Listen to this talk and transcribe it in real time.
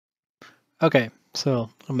Okay, so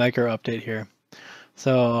a micro update here.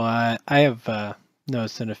 So I have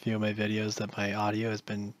noticed in a few of my videos that my audio has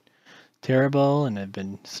been terrible and I've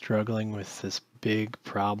been struggling with this big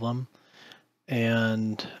problem.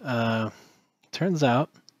 And turns out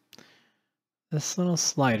this little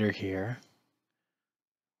slider here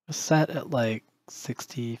was set at like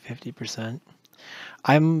 60, 50%.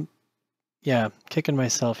 I'm, yeah, kicking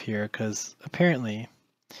myself here because apparently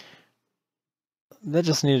that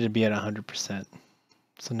just needed to be at 100%.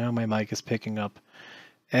 So now my mic is picking up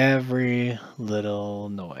every little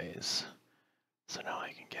noise. So now I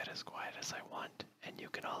can get as quiet as I want, and you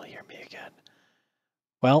can all hear me again.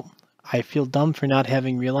 Well, I feel dumb for not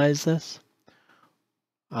having realized this.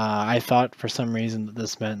 I thought for some reason that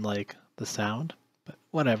this meant like the sound, but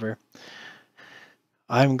whatever.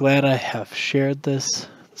 I'm glad I have shared this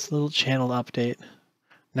little channel update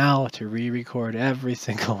now to re-record every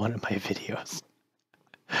single one of my videos.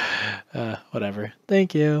 Whatever.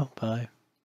 Thank you. Bye.